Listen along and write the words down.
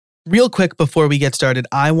Real quick before we get started,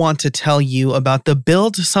 I want to tell you about the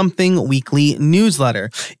Build Something Weekly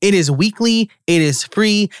newsletter. It is weekly, it is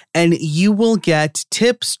free, and you will get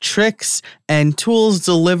tips, tricks, and tools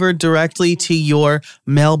delivered directly to your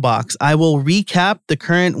mailbox. I will recap the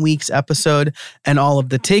current week's episode and all of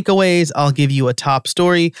the takeaways. I'll give you a top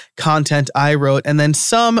story, content I wrote, and then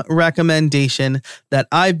some recommendation that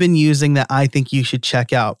I've been using that I think you should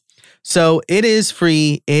check out. So it is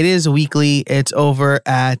free. It is weekly. It's over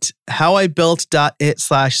at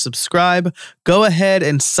howibuilt.it/subscribe. Go ahead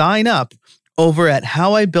and sign up over at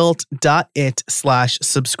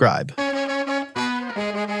howibuilt.it/subscribe.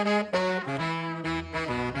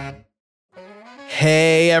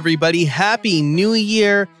 Hey, everybody. Happy New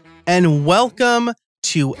Year and welcome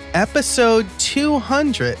to episode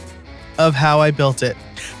 200 of How I Built It.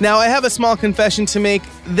 Now, I have a small confession to make.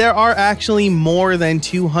 There are actually more than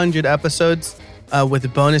 200 episodes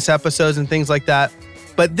with bonus episodes and things like that.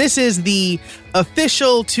 But this is the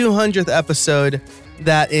official 200th episode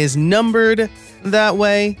that is numbered that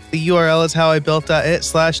way. The URL is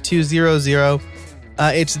howibuilt.it/200.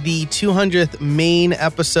 It's the 200th main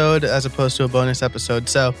episode as opposed to a bonus episode.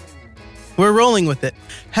 So we're rolling with it.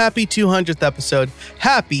 Happy 200th episode.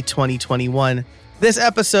 Happy 2021. This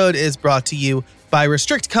episode is brought to you by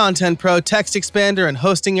Restrict Content Pro, Text Expander, and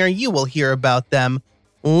Hostinger. You will hear about them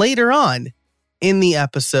later on in the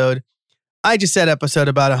episode. I just said episode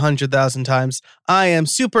about 100,000 times. I am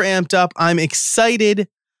super amped up. I'm excited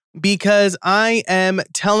because I am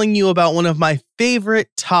telling you about one of my favorite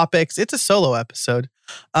topics. It's a solo episode.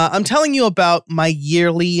 I'm telling you about my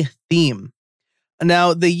yearly theme.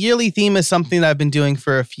 Now, the yearly theme is something that I've been doing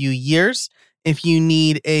for a few years. If you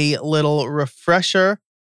need a little refresher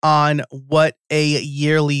on what a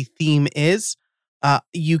yearly theme is,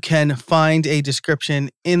 you can find a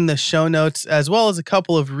description in the show notes as well as a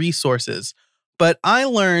couple of resources. But I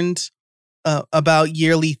learned about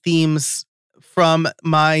yearly themes from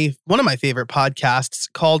one of my favorite podcasts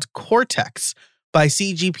called Cortex by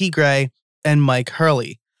CGP Grey and Mike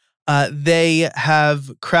Hurley. They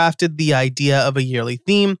have crafted the idea of a yearly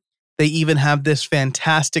theme. They even have this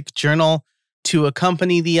fantastic journal to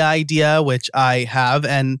accompany the idea, which I have.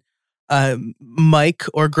 And Mike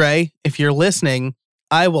or Gray, if you're listening,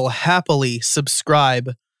 I will happily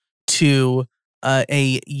subscribe to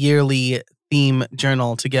a yearly theme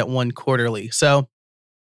journal to get one quarterly. So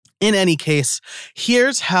in any case,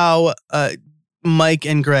 here's how Mike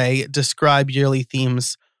and Gray describe yearly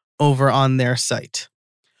themes over on their site.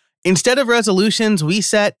 Instead of resolutions, we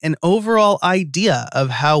set an overall idea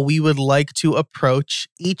of how we would like to approach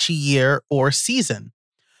each year or season.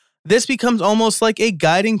 This becomes almost like a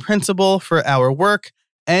guiding principle for our work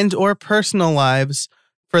and or personal lives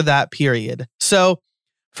for that period. So,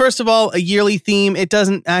 first of all, a yearly theme, it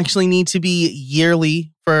doesn't actually need to be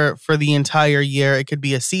yearly for the entire year. It could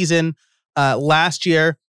be a season. Last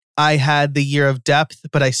year, I had the year of depth,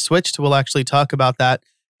 but I switched. We'll actually talk about that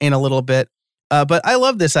in a little bit. But I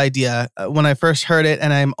love this idea when I first heard it,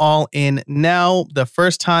 and I'm all in now. The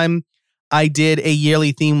first time I did a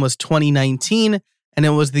yearly theme was 2019, and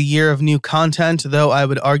it was the year of new content, though I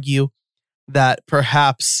would argue that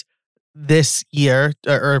perhaps this year,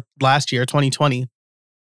 or last year, 2020,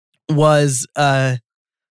 was a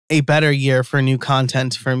better year for new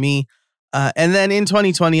content for me. And then in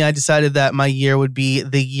 2020, I decided that my year would be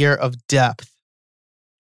the year of depth.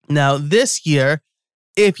 Now, this year,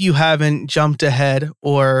 if you haven't jumped ahead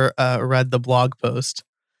or read the blog post,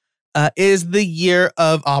 is the year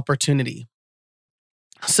of opportunity.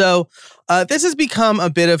 So this has become a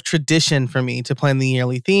bit of tradition for me to plan the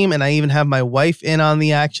yearly theme, and I even have my wife in on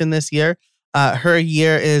the action this year. Her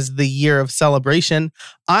year is the year of celebration.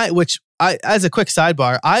 Which as a quick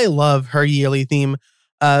sidebar, I love her yearly theme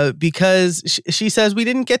because she says we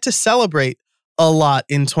didn't get to celebrate a lot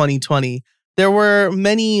in 2020. There were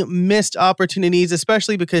many missed opportunities,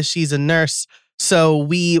 especially because she's a nurse. So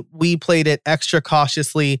we played it extra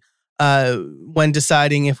cautiously when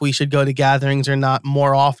deciding if we should go to gatherings or not.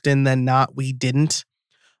 More often than not, we didn't.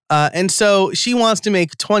 And so she wants to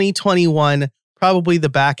make 2021, probably the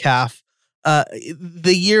back half,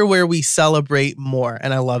 the year where we celebrate more.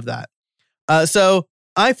 And I love that. So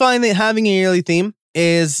I find that having a yearly theme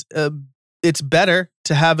is it's better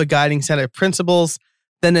to have a guiding set of principles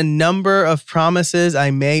than a number of promises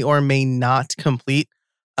I may or may not complete.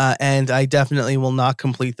 And I definitely will not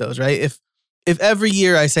complete those, right? If every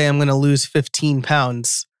year I say I'm going to lose 15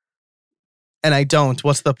 pounds and I don't,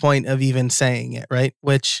 what's the point of even saying it, right?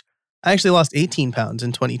 Which I actually lost 18 pounds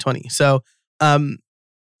in 2020. So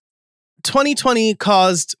 2020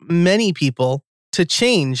 caused many people to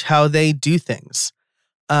change how they do things.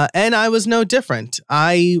 And I was no different.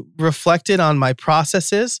 I reflected on my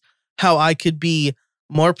processes, how I could be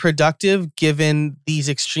more productive given these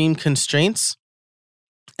extreme constraints.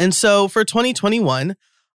 And so for 2021,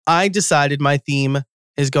 I decided my theme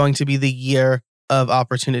is going to be the year of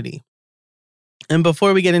opportunity. And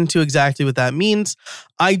before we get into exactly what that means,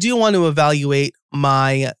 I do want to evaluate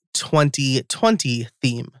my 2020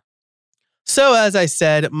 theme. So as I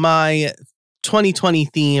said, my 2020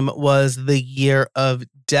 theme was the year of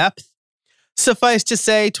depth. Suffice to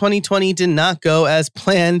say, 2020 did not go as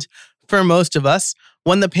planned for most of us.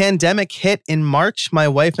 When the pandemic hit in March, my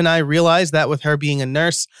wife and I realized that with her being a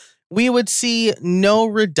nurse, we would see no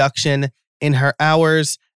reduction in her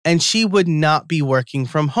hours and she would not be working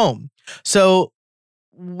from home. So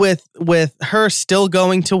with her still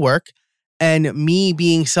going to work and me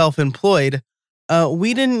being self-employed,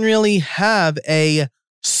 we didn't really have a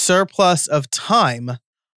surplus of time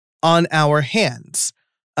on our hands.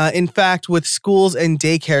 In fact, with schools and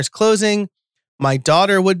daycares closing, my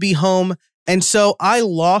daughter would be home, and so I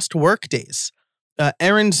lost work days.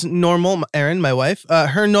 Erin, my wife,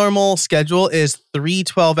 her normal schedule is 3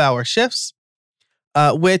 12-hour shifts,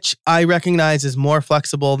 which I recognize is more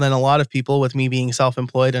flexible than a lot of people with me being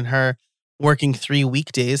self-employed and her working 3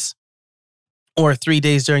 weekdays or 3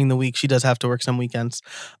 days during the week. She does have to work some weekends.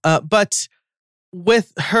 But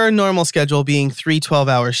with her normal schedule being 3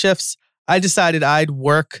 12-hour shifts, I decided I'd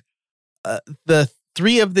work the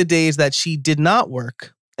 3 of the days that she did not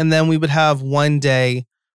work. And then we would have one day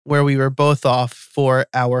where we were both off for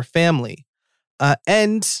our family.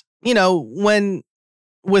 And, you know,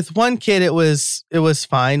 with one kid, it was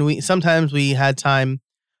fine. Sometimes we had time.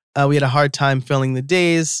 We had a hard time filling the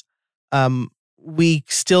days. We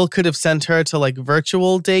still could have sent her to like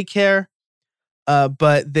virtual daycare,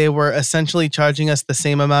 but they were essentially charging us the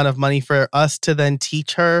same amount of money for us to then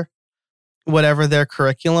teach her whatever their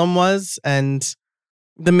curriculum was. And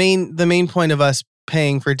the main point of us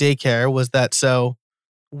paying for daycare was that so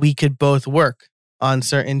we could both work on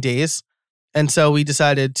certain days. And so we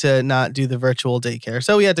decided to not do the virtual daycare.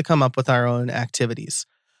 So we had to come up with our own activities.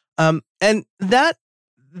 And that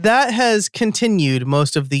has continued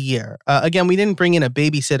most of the year. Again, we didn't bring in a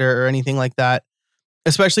babysitter or anything like that,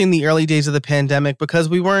 especially in the early days of the pandemic, because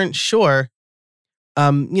we weren't sure.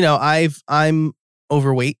 I'm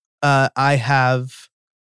overweight. I have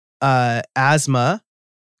asthma,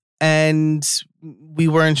 and we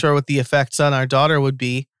weren't sure what the effects on our daughter would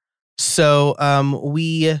be. So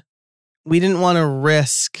we didn't want to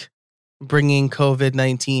risk bringing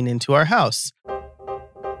COVID-19 into our house.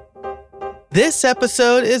 This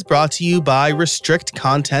episode is brought to you by Restrict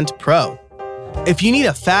Content Pro. If you need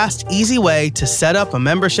a fast, easy way to set up a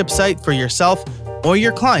membership site for yourself or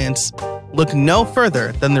your clients, look no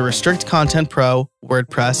further than the Restrict Content Pro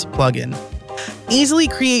WordPress plugin. Easily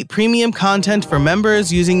create premium content for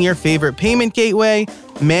members using your favorite payment gateway,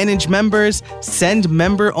 manage members, send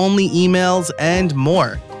member-only emails, and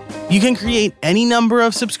more. You can create any number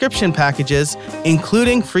of subscription packages,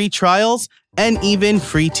 including free trials and even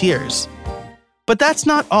free tiers. But that's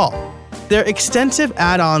not all. Their extensive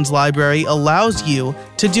add-ons library allows you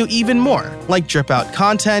to do even more, like drip out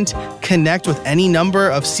content, connect with any number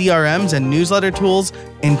of CRMs and newsletter tools,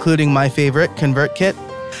 including my favorite, ConvertKit,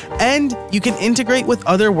 and you can integrate with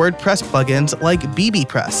other WordPress plugins like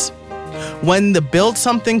bbPress. When the Build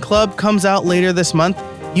Something Club comes out later this month,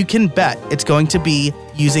 you can bet it's going to be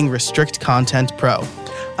using Restrict Content Pro.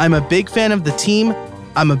 I'm a big fan of the team,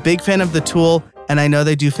 I'm a big fan of the tool, and I know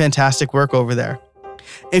they do fantastic work over there.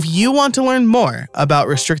 If you want to learn more about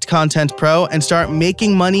Restrict Content Pro and start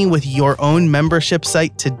making money with your own membership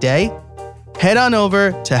site today, head on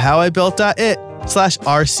over to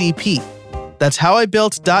howibuilt.it/RCP. That's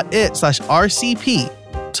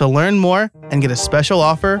howibuilt.it/RCP to learn more and get a special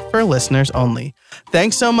offer for listeners only.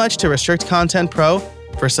 Thanks so much to Restrict Content Pro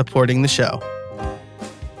for supporting the show.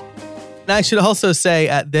 And I should also say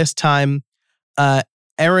at this time,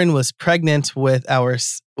 Erin was pregnant with our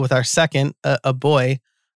second, a boy.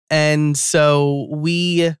 And so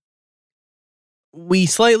we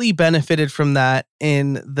slightly benefited from that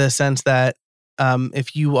in the sense that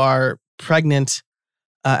if you are pregnant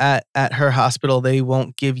at her hospital, they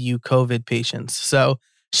won't give you COVID patients. So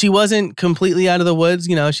she wasn't completely out of the woods.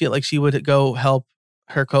 You know, she would go help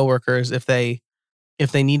her coworkers if they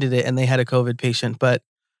needed it and they had a COVID patient. But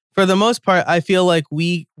for the most part, I feel like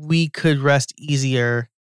we could rest easier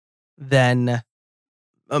than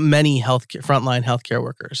many frontline healthcare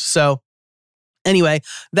workers. So anyway,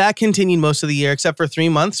 that continued most of the year, except for 3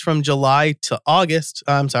 months from July to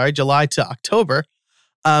October,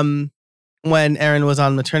 when Erin was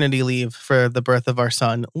on maternity leave for the birth of our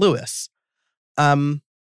son, Lewis.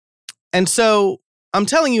 And so I'm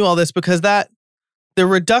telling you all this because that the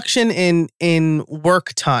reduction in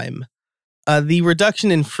work time, the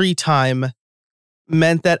reduction in free time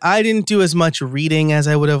meant that I didn't do as much reading as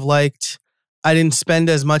I would have liked. I didn't spend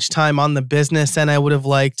as much time on the business as I would have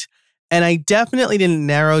liked. And I definitely didn't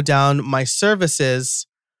narrow down my services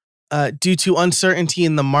due to uncertainty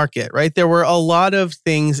in the market, right? There were a lot of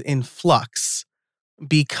things in flux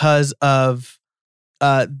because of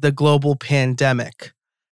the global pandemic.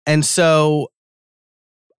 And so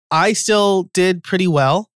I still did pretty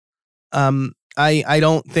well. I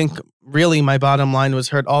don't think really my bottom line was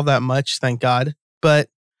hurt all that much, thank God. But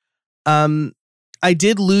I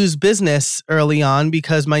did lose business early on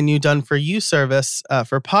because my new Done For You service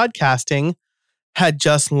for podcasting had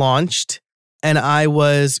just launched, and I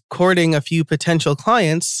was courting a few potential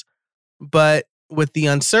clients, but with the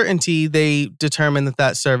uncertainty, they determined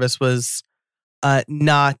that service was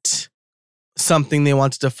not something they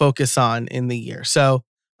wanted to focus on in the year. So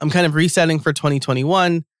I'm kind of resetting for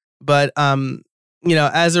 2021, but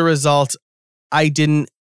as a result, I didn't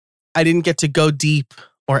get to go deep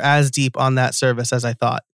or as deep on that service as I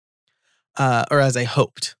thought, or as I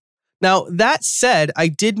hoped. Now, that said, I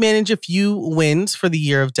did manage a few wins for the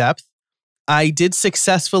year of depth. I did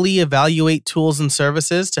successfully evaluate tools and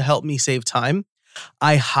services to help me save time.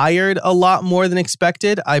 I hired a lot more than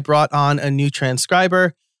expected. I brought on a new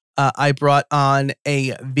transcriber. I brought on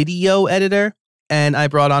a video editor, and I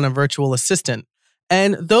brought on a virtual assistant.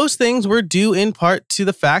 And those things were due in part to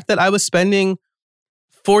the fact that I was spending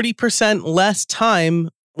 40% less time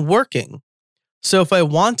working. So if I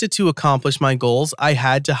wanted to accomplish my goals, I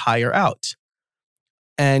had to hire out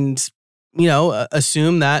and,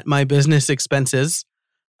 assume that my business expenses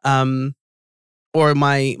or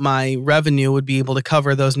my revenue would be able to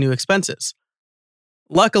cover those new expenses.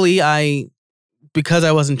 Luckily, because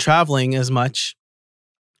I wasn't traveling as much,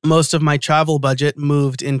 most of my travel budget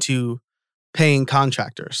moved into paying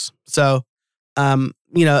contractors. So,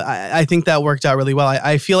 I think that worked out really well.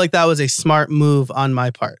 I feel like that was a smart move on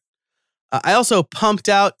my part. I also pumped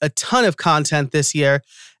out a ton of content this year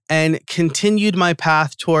and continued my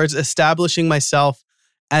path towards establishing myself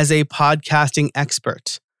as a podcasting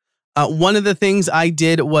expert. One of the things I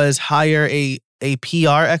did was hire a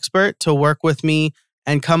PR expert to work with me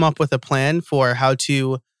and come up with a plan for how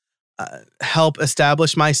to help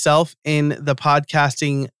establish myself in the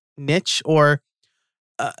podcasting niche, or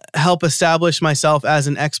help establish myself as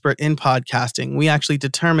an expert in podcasting. We actually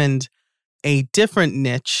determined a different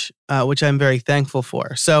niche, which I'm very thankful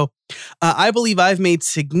for. So I believe I've made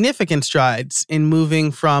significant strides in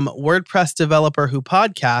moving from WordPress developer who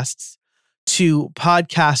podcasts to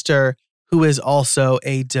podcaster who is also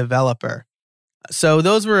a developer. So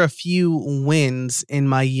those were a few wins in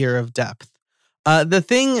my year of depth. The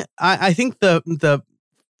thing, I think the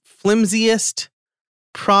flimsiest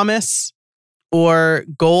promise or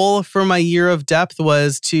goal for my year of depth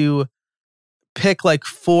was to pick like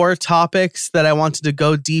 4 topics that I wanted to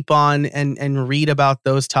go deep on and read about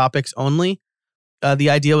those topics only. The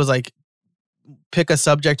idea was like pick a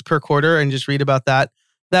subject per quarter and just read about that.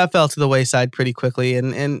 That fell to the wayside pretty quickly.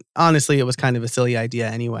 And honestly, it was kind of a silly idea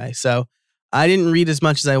anyway. So I didn't read as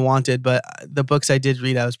much as I wanted, but the books I did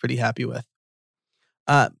read, I was pretty happy with.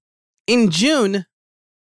 In June,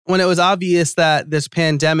 when it was obvious that this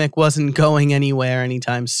pandemic wasn't going anywhere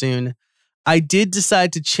anytime soon, I did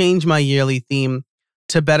decide to change my yearly theme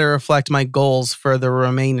to better reflect my goals for the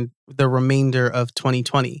remainder of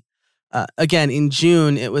 2020. Again, in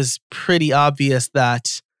June, it was pretty obvious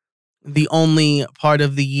that the only part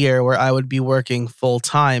of the year where I would be working full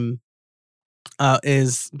time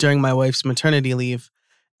is during my wife's maternity leave.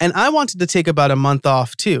 And I wanted to take about a month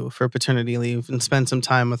off too for paternity leave and spend some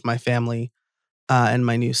time with my family and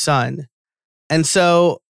my new son. And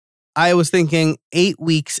so I was thinking 8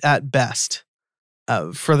 weeks at best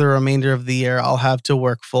for the remainder of the year, I'll have to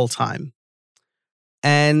work full time.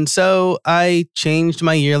 And so I changed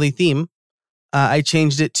my yearly theme. I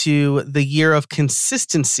changed it to the year of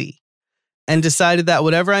consistency and decided that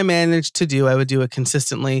whatever I managed to do, I would do it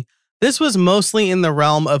consistently. This was mostly in the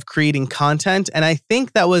realm of creating content. And I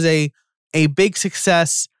think that was a big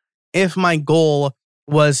success if my goal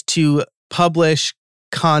was to publish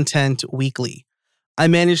content weekly. I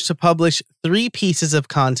managed to publish 3 pieces of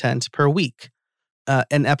content per week.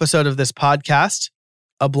 An episode of this podcast,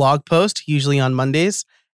 a blog post, usually on Mondays,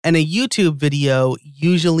 and a YouTube video,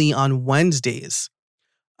 usually on Wednesdays.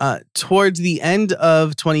 Towards the end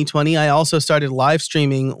of 2020, I also started live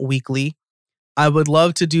streaming weekly. I would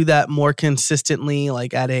love to do that more consistently,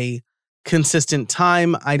 like at a consistent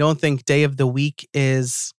time. I don't think day of the week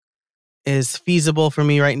is feasible for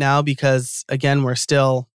me right now because, again, we're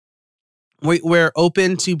still we're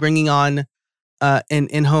open to bringing on an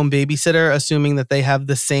in-home babysitter, assuming that they have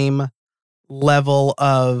the same level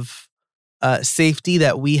of safety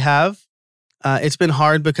that we have. It's been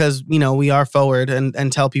hard because, we are forward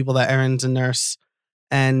and tell people that Erin's a nurse,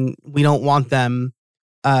 and we don't want them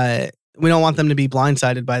to be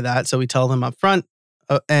blindsided by that. So we tell them up front,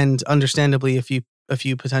 and understandably, a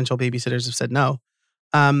few potential babysitters have said no.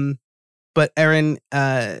 But Erin,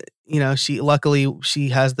 she luckily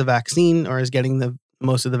has the vaccine, or is getting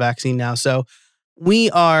most of the vaccine now. So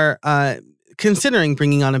we are considering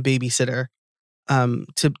bringing on a babysitter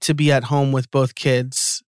to be at home with both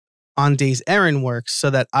kids on days Erin works, so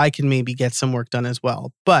that I can maybe get some work done as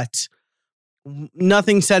well. But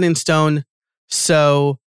nothing set in stone.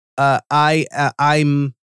 So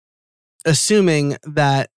I'm assuming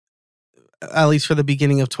that, at least for the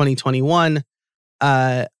beginning of 2021,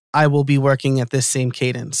 I will be working at this same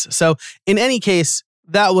cadence. So in any case,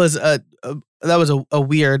 that was a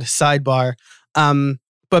weird sidebar.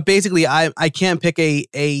 But basically, I can't pick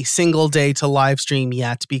a single day to live stream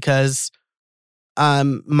yet, because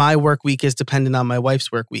my work week is dependent on my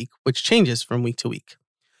wife's work week, which changes from week to week.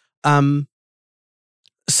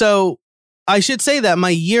 So I should say that my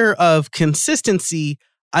year of consistency,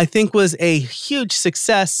 I think, was a huge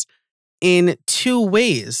success in two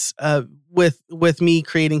ways, with me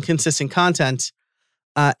creating consistent content.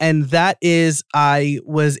 And that is, I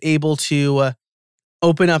was able to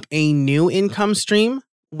open up a new income stream,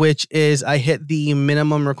 which is I hit the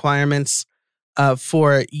minimum requirements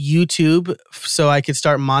for YouTube so I could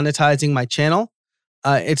start monetizing my channel.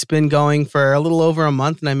 It's been going for a little over a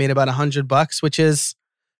month, and I made about $100, which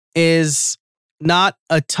is not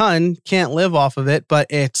a ton, can't live off of it, but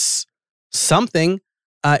it's something.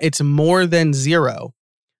 It's more than zero.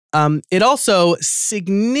 It also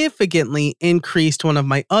significantly increased one of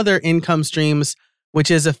my other income streams, which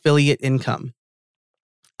is affiliate income.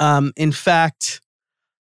 In fact,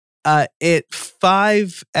 it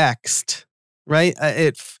 5x'd, right?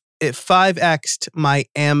 It 5x'd my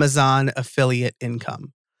Amazon affiliate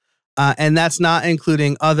income. And that's not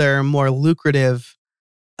including other more lucrative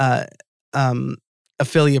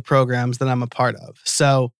affiliate programs that I'm a part of.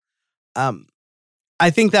 So I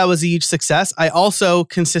think that was a huge success. I also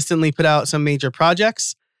consistently put out some major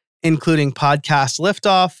projects, including Podcast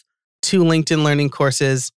Liftoff, 2 LinkedIn Learning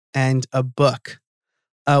courses, and a book,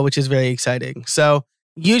 which is very exciting. So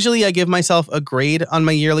usually I give myself a grade on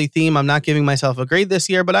my yearly theme. I'm not giving myself a grade this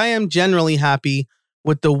year, but I am generally happy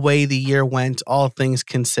with the way the year went, all things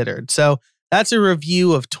considered. So that's a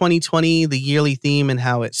review of 2020, the yearly theme, and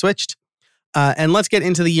how it switched. And let's get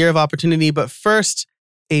into the year of opportunity. But first,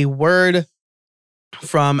 a word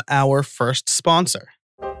from our first sponsor.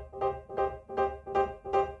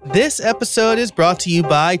 This episode is brought to you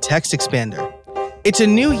by TextExpander. It's a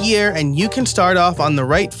new year, and you can start off on the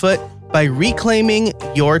right foot by reclaiming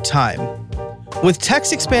your time. With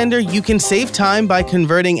TextExpander, you can save time by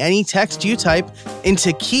converting any text you type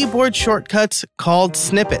into keyboard shortcuts called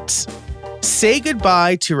snippets. Say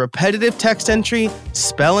goodbye to repetitive text entry,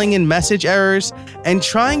 spelling and message errors, and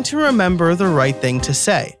trying to remember the right thing to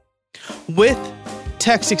say. With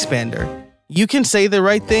TextExpander, you can say the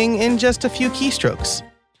right thing in just a few keystrokes.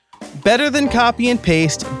 Better than copy and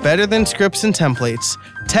paste, better than scripts and templates,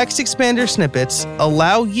 TextExpander snippets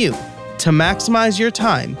allow you to maximize your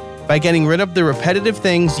time by getting rid of the repetitive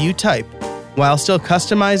things you type while still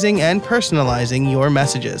customizing and personalizing your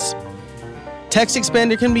messages.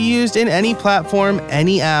 TextExpander can be used in any platform,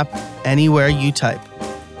 any app, anywhere you type.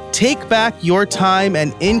 Take back your time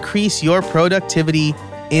and increase your productivity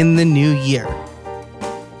in the new year.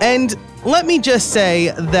 And let me just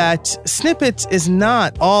say that snippets is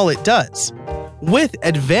not all it does. With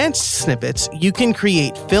advanced snippets, you can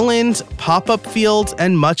create fill-ins, pop-up fields,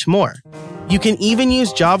 and much more. You can even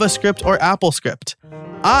use JavaScript or AppleScript.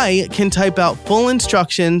 I can type out full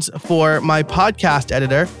instructions for my podcast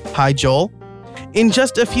editor, Hi Joel, in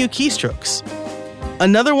just a few keystrokes.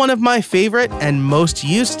 Another one of my favorite and most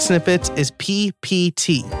used snippets is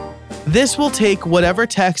PPT. This will take whatever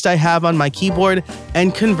text I have on my keyboard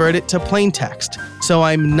and convert it to plain text, so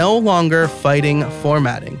I'm no longer fighting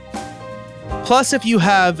formatting. Plus, if you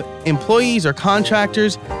have employees or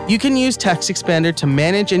contractors, you can use TextExpander to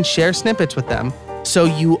manage and share snippets with them, so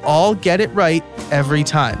you all get it right every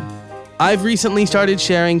time. I've recently started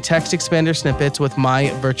sharing TextExpander snippets with my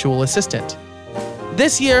virtual assistant.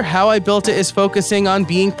 This year, how I built it is focusing on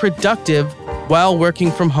being productive while working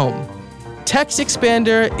from home.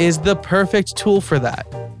 TextExpander is the perfect tool for that.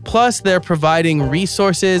 Plus, they're providing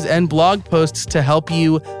resources and blog posts to help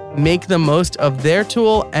you make the most of their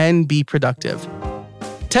tool and be productive.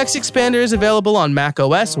 Text Expander is available on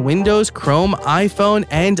macOS, Windows, Chrome, iPhone,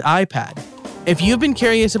 and iPad. If you've been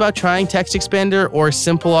curious about trying Text Expander or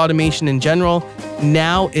simple automation in general,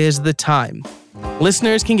 now is the time.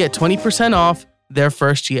 Listeners can get 20% off their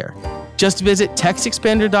first year. Just visit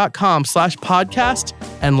textexpander.com/podcast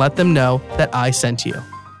and let them know that I sent you.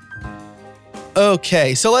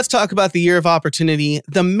 Okay, so let's talk about the Year of Opportunity.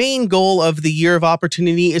 The main goal of the Year of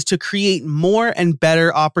Opportunity is to create more and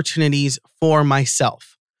better opportunities for myself.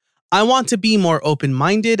 I want to be more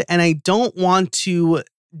open-minded, and I don't want to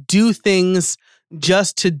do things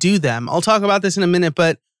just to do them. I'll talk about this in a minute,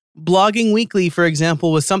 but blogging weekly, for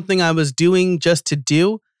example, was something I was doing just to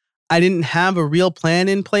do. I didn't have a real plan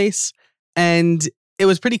in place, and it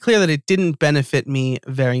was pretty clear that it didn't benefit me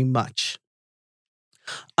very much.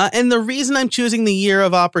 And the reason I'm choosing the Year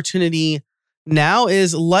of Opportunity now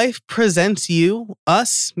is life presents you,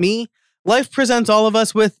 us, me. Life presents all of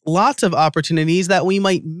us with lots of opportunities that we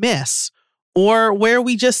might miss or where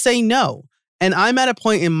we just say no. And I'm at a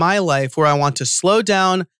point in my life where I want to slow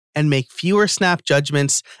down and make fewer snap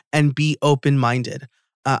judgments and be open-minded.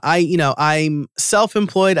 I'm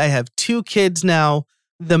self-employed. I have 2 kids now.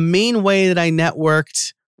 The main way that I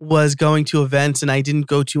networked was going to events, and I didn't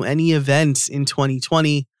go to any events in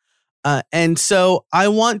 2020. And so I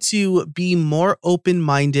want to be more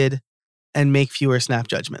open-minded and make fewer snap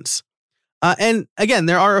judgments. And again,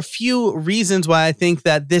 there are a few reasons why I think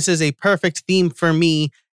that this is a perfect theme for me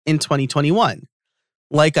in 2021.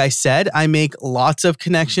 Like I said, I make lots of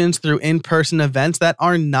connections through in-person events that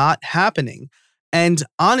are not happening. And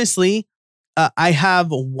honestly, I have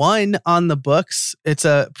one on the books. It's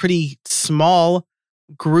a pretty small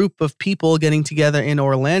group of people getting together in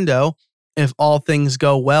Orlando if all things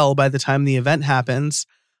go well by the time the event happens.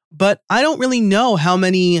 But I don't really know how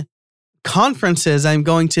many conferences I'm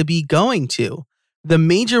going to be going to. The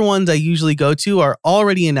major ones I usually go to are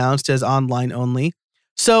already announced as online only.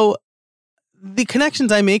 So the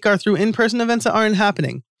connections I make are through in-person events that aren't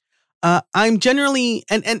happening. I'm generally,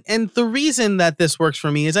 and the reason that this works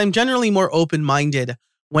for me is I'm generally more open-minded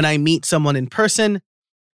when I meet someone in person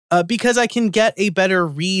because I can get a better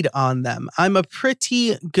read on them. I'm a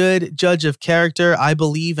pretty good judge of character, I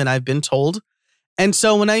believe, and I've been told. And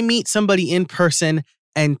so when I meet somebody in person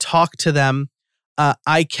and talk to them,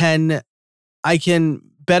 I can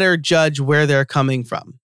better judge where they're coming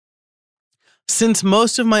from. Since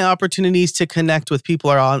most of my opportunities to connect with people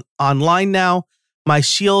are online now, my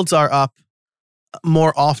shields are up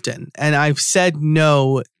more often, and I've said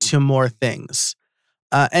no to more things.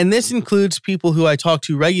 And this includes people who I talk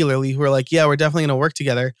to regularly who are like, yeah, we're definitely going to work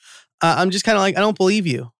together. I'm just kind of like, I don't believe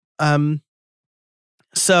you.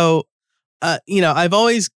 I've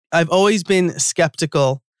always been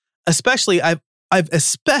skeptical, especially I've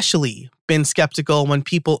especially been skeptical when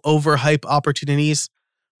people overhype opportunities,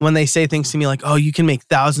 when they say things to me like, oh, you can make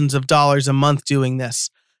thousands of dollars a month doing this.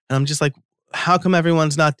 And I'm just like, how come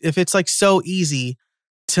everyone's not, if it's like so easy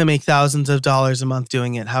to make thousands of dollars a month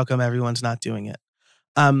doing it, how come everyone's not doing it?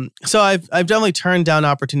 So I've definitely turned down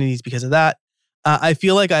opportunities because of that. I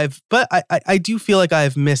feel like I do feel like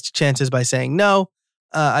I've missed chances by saying no.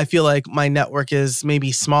 I feel like my network is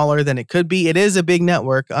maybe smaller than it could be. It is a big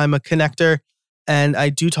network. I'm a connector and I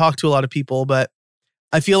do talk to a lot of people, but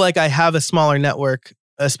I feel like I have a smaller network,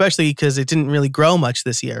 especially because it didn't really grow much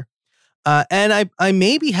this year. And I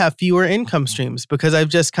maybe have fewer income streams because I've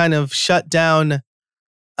just kind of shut down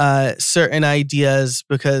certain ideas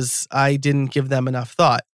because I didn't give them enough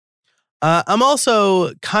thought. I'm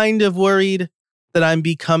also kind of worried that I'm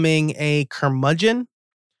becoming a curmudgeon.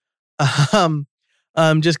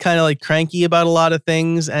 I'm just kind of like cranky about a lot of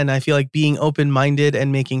things, and I feel like being open-minded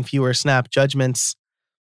and making fewer snap judgments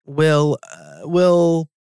will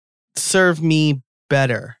serve me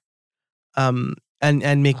better, and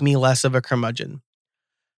make me less of a curmudgeon.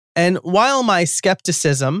 And while my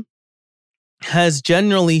skepticism has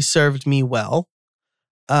generally served me well,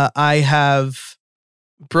 I have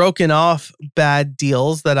broken off bad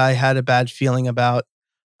deals that I had a bad feeling about.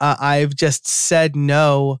 I've just said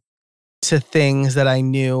no to things that I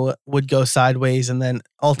knew would go sideways and then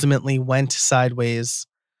ultimately went sideways.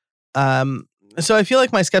 So I feel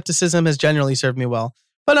like my skepticism has generally served me well,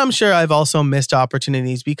 but I'm sure I've also missed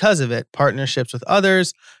opportunities because of it. Partnerships with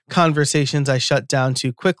others, conversations I shut down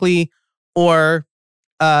too quickly, or,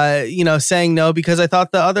 saying no because I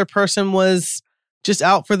thought the other person was just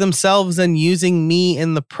out for themselves and using me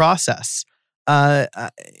in the process.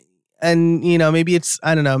 And, maybe it's,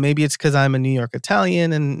 I don't know, maybe it's because I'm a New York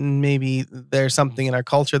Italian and maybe there's something in our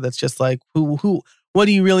culture that's just like, what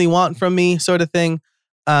do you really want from me sort of thing.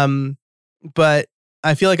 But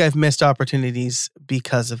I feel like I've missed opportunities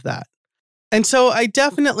because of that. And so I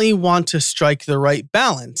definitely want to strike the right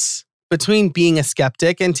balance between being a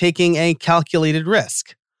skeptic and taking a calculated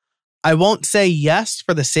risk. I won't say yes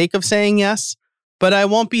for the sake of saying yes, but I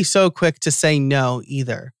won't be so quick to say no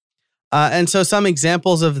either. And so some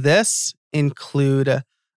examples of this include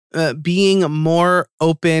being more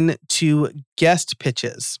open to guest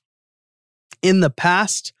pitches. In the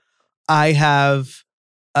past, I have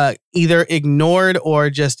either ignored or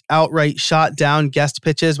just outright shot down guest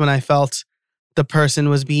pitches when I felt the person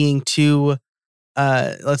was being too,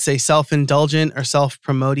 let's say, self-indulgent or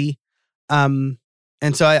self-promoty. And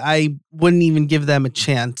so I wouldn't even give them a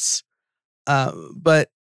chance. But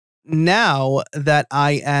now that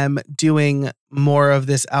I am doing more of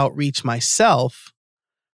this outreach myself,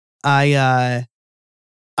 I'm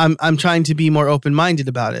trying to be more open-minded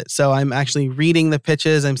about it. So I'm actually reading the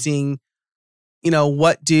pitches. I'm seeing,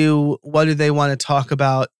 what do they want to talk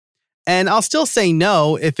about? And I'll still say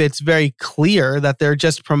no if it's very clear that they're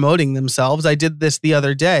just promoting themselves. I did this the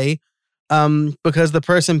other day because the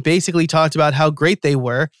person basically talked about how great they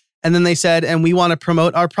were. And then they said, and we want to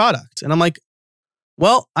promote our product. And I'm like,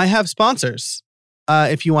 well, I have sponsors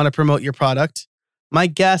if you want to promote your product. My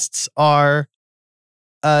guests are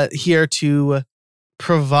here to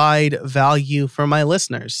provide value for my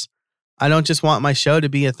listeners. I don't just want my show to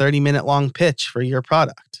be a 30-minute long pitch for your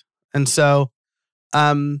product. And so,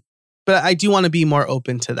 but I do want to be more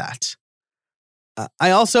open to that.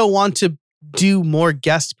 I also want to do more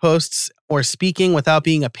guest posts or speaking without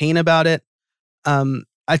being a pain about it.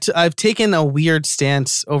 I've taken a weird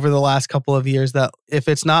stance over the last couple of years that if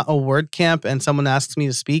it's not a WordCamp and someone asks me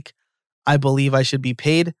to speak, I believe I should be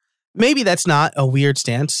paid. Maybe that's not a weird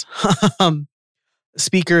stance.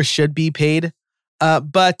 Speakers should be paid.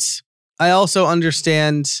 But I also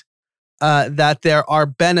understand that there are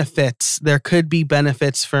benefits. There could be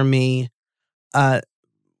benefits for me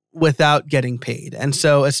without getting paid. And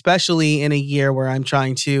so especially in a year where I'm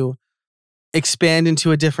trying to expand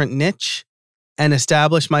into a different niche and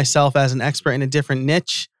establish myself as an expert in a different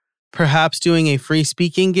niche, perhaps doing a free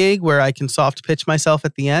speaking gig where I can soft pitch myself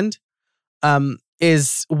at the end,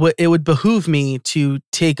 it would behoove me to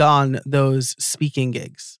take on those speaking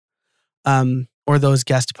gigs or those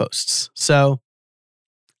guest posts. So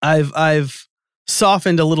I've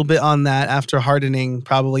softened a little bit on that after hardening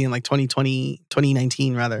probably in like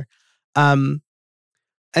 2019 rather. And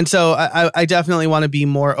so I definitely want to be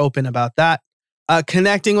more open about that.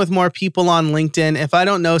 Connecting with more people on LinkedIn. If I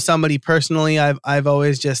don't know somebody personally, I've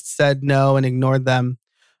always just said no and ignored them.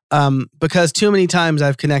 Because too many times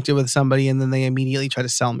I've connected with somebody and then they immediately try to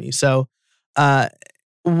sell me. So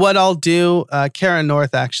what I'll do, Kara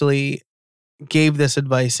North actually gave this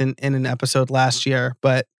advice in an episode last year,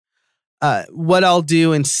 but what I'll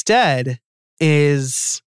do instead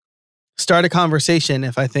is start a conversation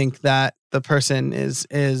if I think that the person is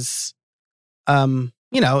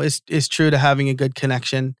true to having a good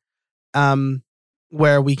connection,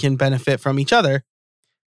 where we can benefit from each other.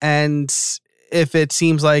 And if it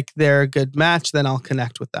seems like they're a good match, then I'll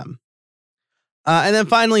connect with them. And then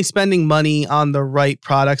finally, spending money on the right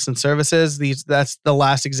products and services. That's the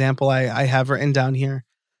last example I have written down here,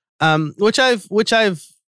 which I've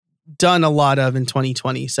done a lot of in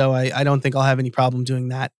 2020. So I don't think I'll have any problem doing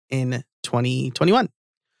that in 2021.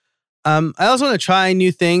 I also want to try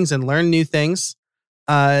new things and learn new things.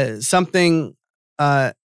 Something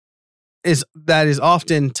that is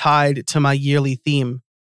often tied to my yearly theme.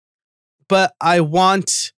 But I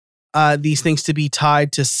want these things to be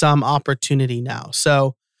tied to some opportunity now.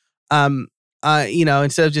 So,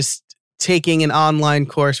 instead of just taking an online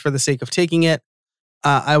course for the sake of taking it,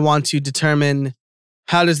 I want to determine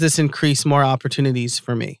how does this increase more opportunities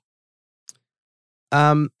for me.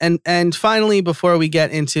 And finally, before we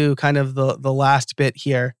get into kind of the last bit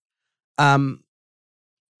here, I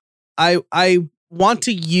want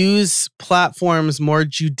to use platforms more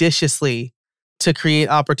judiciously to create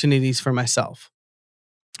opportunities for myself.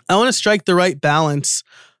 I want to strike the right balance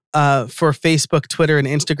for Facebook, Twitter, and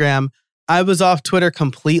Instagram. I was off Twitter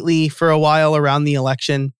completely for a while around the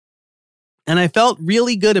election, and I felt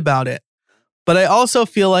really good about it. But I also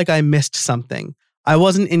feel like I missed something. I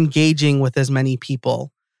wasn't engaging with as many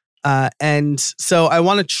people. And so I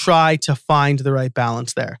want to try to find the right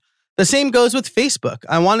balance there. The same goes with Facebook.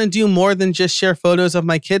 I want to do more than just share photos of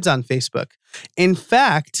my kids on Facebook. In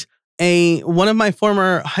fact, one of my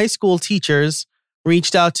former high school teachers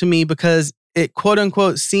reached out to me because it quote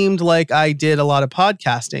unquote seemed like I did a lot of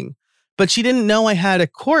podcasting, but she didn't know I had a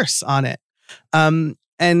course on it.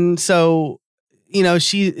 And so,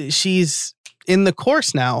 she's in the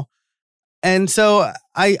course now. And so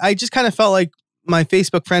I just kind of felt like my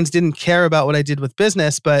Facebook friends didn't care about what I did with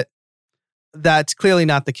business, but that's clearly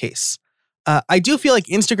not the case. I do feel like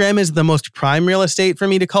Instagram is the most prime real estate for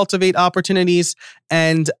me to cultivate opportunities,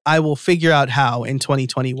 and I will figure out how in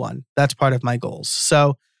 2021. That's part of my goals.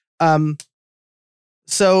 So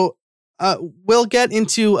we'll get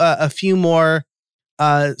into a few more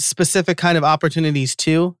specific kind of opportunities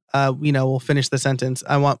too. We'll finish the sentence.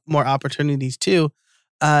 I want more opportunities too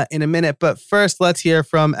in a minute. But first, let's hear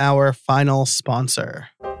from our final sponsor.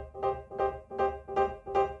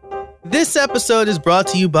 This episode is brought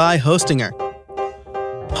to you by Hostinger.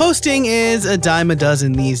 Hosting is a dime a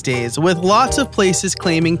dozen these days, with lots of places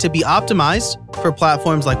claiming to be optimized for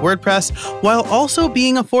platforms like WordPress while also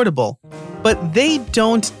being affordable. But they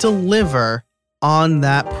don't deliver on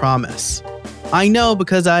that promise. I know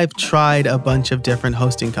because I've tried a bunch of different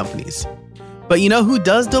hosting companies. But you know who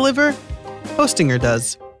does deliver? Hostinger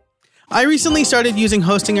does. I recently started using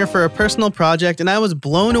Hostinger for a personal project, and I was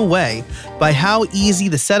blown away by how easy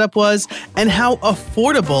the setup was and how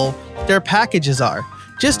affordable their packages are.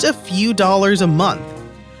 Just a few dollars a month.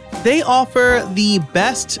 They offer the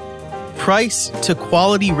best price to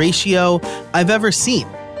quality ratio I've ever seen.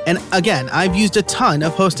 And again, I've used a ton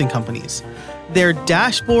of hosting companies. Their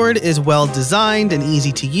dashboard is well designed and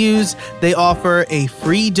easy to use. They offer a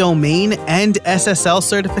free domain and SSL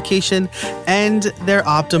certification, and they're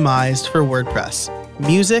optimized for WordPress.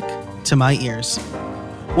 Music to my ears.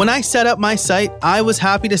 When I set up my site, I was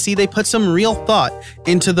happy to see they put some real thought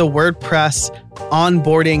into the WordPress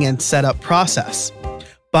onboarding and setup process.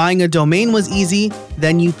 Buying a domain was easy,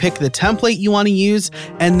 then you pick the template you want to use,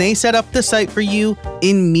 and they set up the site for you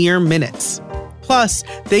in mere minutes. Plus,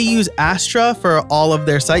 they use Astra for all of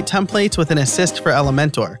their site templates with an assist for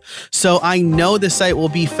Elementor. So I know the site will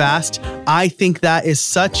be fast. I think that is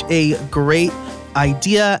such a great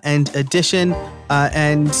idea and addition.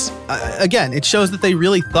 Again, it shows that they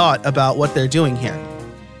really thought about what they're doing here.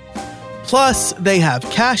 Plus, they have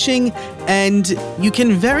caching, and you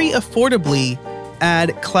can very affordably add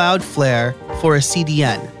Cloudflare for a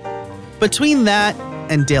CDN. Between that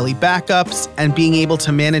and daily backups and being able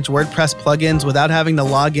to manage WordPress plugins without having to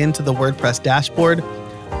log into the WordPress dashboard,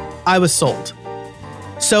 I was sold.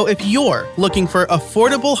 So if you're looking for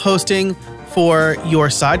affordable hosting for your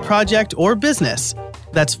side project or business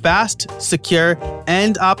that's fast, secure,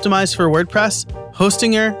 and optimized for WordPress,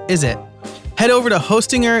 Hostinger is it. Head over to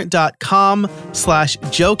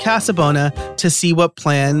hostinger.com/Joe Casabona to see what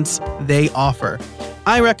plans they offer.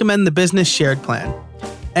 I recommend the business shared plan.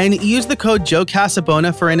 And use the code Joe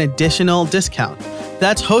Casabona for an additional discount.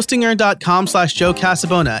 That's hostinger.com/Joe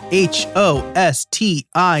Casabona,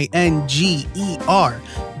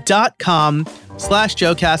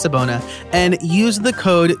 HOSTINGER.com/Joe Casabona, and use the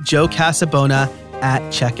code Joe Casabona at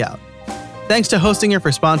checkout. Thanks to Hostinger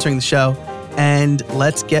for sponsoring the show, and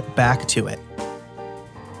let's get back to it.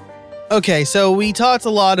 Okay, so we talked a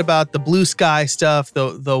lot about the blue sky stuff,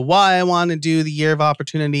 the why I want to do the Year of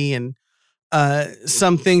Opportunity, and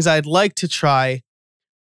some things I'd like to try,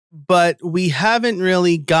 but we haven't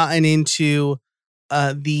really gotten into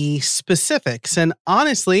the specifics. And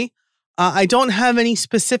honestly, I don't have any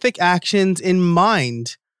specific actions in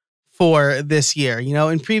mind for this year. You know,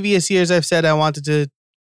 in previous years, I've said I wanted to,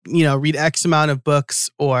 read X amount of books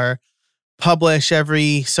or publish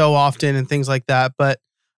every so often and things like that. But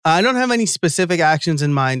I don't have any specific actions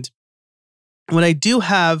in mind. What I do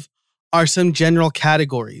have are some general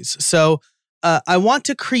categories. So I want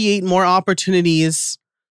to create more opportunities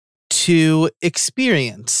to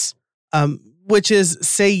experience, which is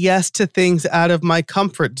say yes to things out of my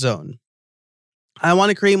comfort zone. I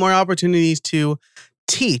want to create more opportunities to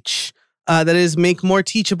teach, that is, make more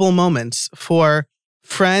teachable moments for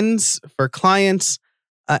friends, for clients,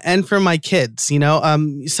 and for my kids.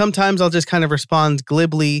 Sometimes I'll just kind of respond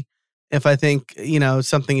glibly if I think,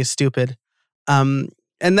 something is stupid. And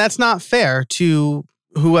that's not fair to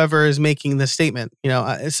whoever is making the statement,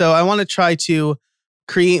 so I want to try to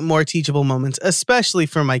create more teachable moments, especially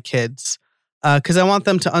for my kids, because I want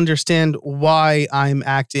them to understand why I'm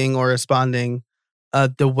acting or responding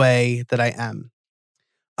the way that I am.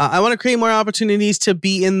 I want to create more opportunities to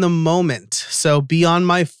be in the moment, so be on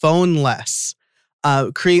my phone less,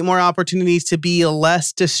 create more opportunities to be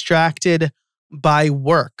less distracted by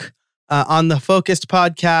work. On the Focused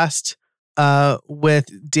podcast, with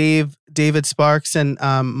David Sparks and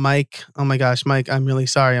Mike. Oh my gosh, Mike, I'm really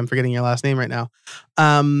sorry. I'm forgetting your last name right now.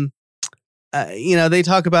 They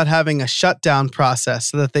talk about having a shutdown process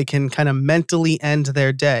so that they can kind of mentally end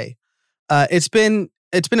their day. It's been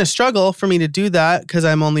a struggle for me to do that because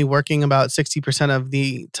I'm only working about 60% of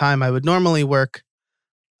the time I would normally work.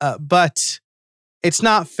 But it's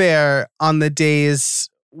not fair on the days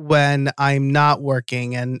when I'm not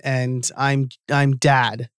working and I'm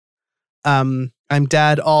dad. I'm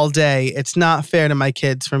dad all day. It's not fair to my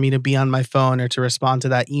kids for me to be on my phone or to respond to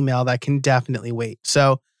that email. That can definitely wait.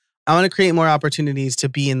 So I want to create more opportunities to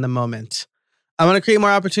be in the moment. I want to create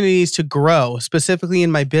more opportunities to grow, specifically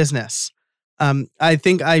in my business.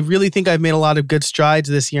 I really think I've made a lot of good strides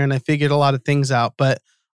this year and I figured a lot of things out, but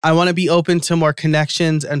I want to be open to more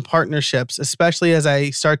connections and partnerships, especially as I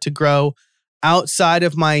start to grow outside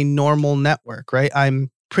of my normal network, right?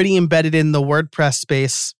 I'm pretty embedded in the WordPress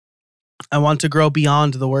space. I want to grow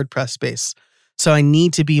beyond the WordPress space. So I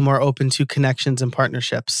need to be more open to connections and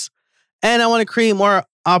partnerships. And I want to create more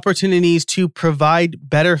opportunities to provide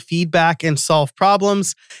better feedback and solve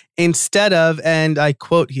problems instead of, and I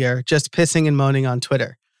quote here, just pissing and moaning on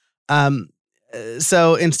Twitter.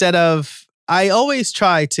 So instead of, I always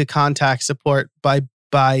try to contact support by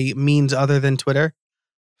means other than Twitter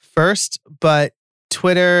first, but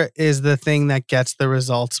Twitter is the thing that gets the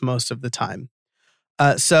results most of the time.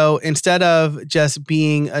 So instead of just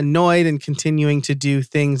being annoyed and continuing to do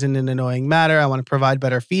things in an annoying manner, I want to provide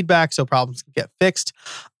better feedback so problems can get fixed.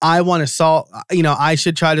 I want to I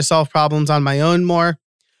should try to solve problems on my own more.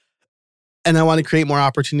 And I want to create more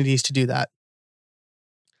opportunities to do that.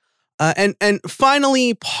 And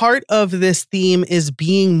finally, part of this theme is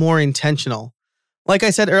being more intentional. Like I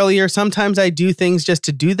said earlier, sometimes I do things just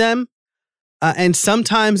to do them. And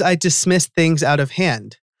sometimes I dismiss things out of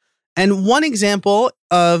hand. And one example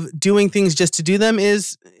of doing things just to do them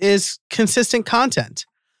is consistent content.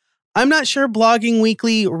 I'm not sure Blogging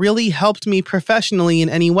Weekly really helped me professionally in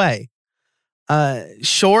any way.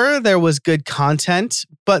 Sure, there was good content,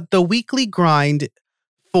 but the weekly grind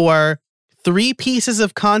for 3 pieces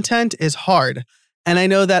of content is hard. And I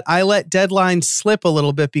know that I let deadlines slip a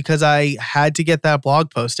little bit because I had to get that blog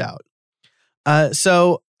post out.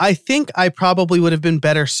 So I think I probably would have been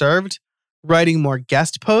better served writing more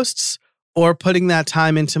guest posts or putting that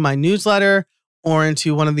time into my newsletter or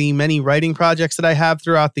into one of the many writing projects that I have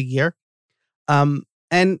throughout the year. And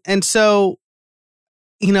so,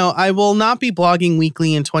 I will not be blogging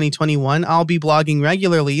weekly in 2021. I'll be blogging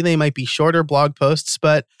regularly. They might be shorter blog posts,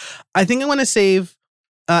 but I think I want to save,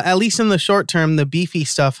 at least in the short term, the beefy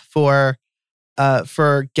stuff for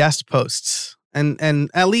guest posts and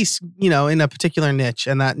at least, in a particular niche,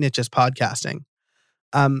 and that niche is podcasting.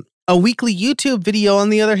 A weekly YouTube video,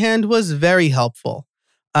 on the other hand, was very helpful.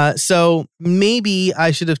 So maybe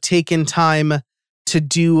I should have taken time to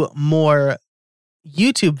do more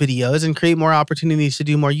YouTube videos and create more opportunities to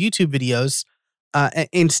do more YouTube videos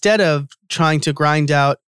instead of trying to grind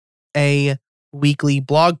out a weekly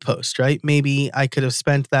blog post, right? Maybe I could have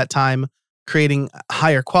spent that time creating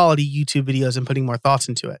higher quality YouTube videos and putting more thoughts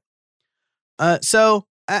into it. So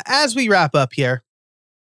as we wrap up here,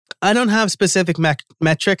 I don't have specific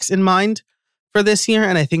metrics in mind for this year,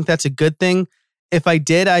 and I think that's a good thing. If I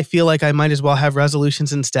did, I feel like I might as well have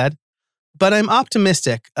resolutions instead. But I'm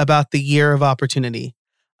optimistic about the year of opportunity.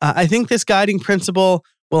 I think this guiding principle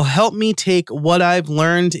will help me take what I've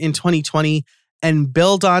learned in 2020 and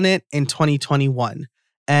build on it in 2021.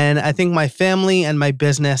 And I think my family and my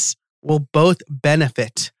business will both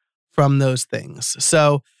benefit from those things.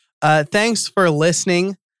 So thanks for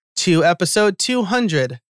listening to episode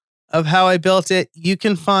 200 of How I Built It. You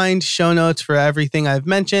can find show notes for everything I've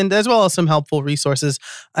mentioned, as well as some helpful resources.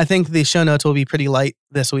 I think the show notes will be pretty light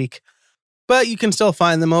this week, but you can still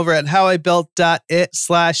find them over at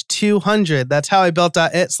howibuilt.it/200. That's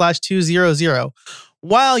howibuilt.it/200.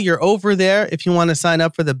 While you're over there, if you want to sign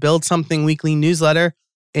up for the Build Something Weekly newsletter,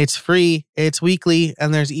 it's free, it's weekly,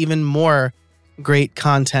 and there's even more great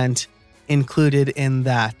content included in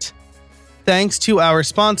that. Thanks to our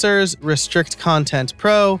sponsors, Restrict Content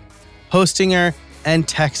Pro, Hostinger, and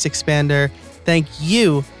Text Expander. Thank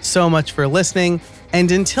you so much for listening.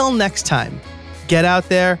 And until next time, get out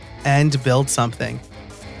there and build something.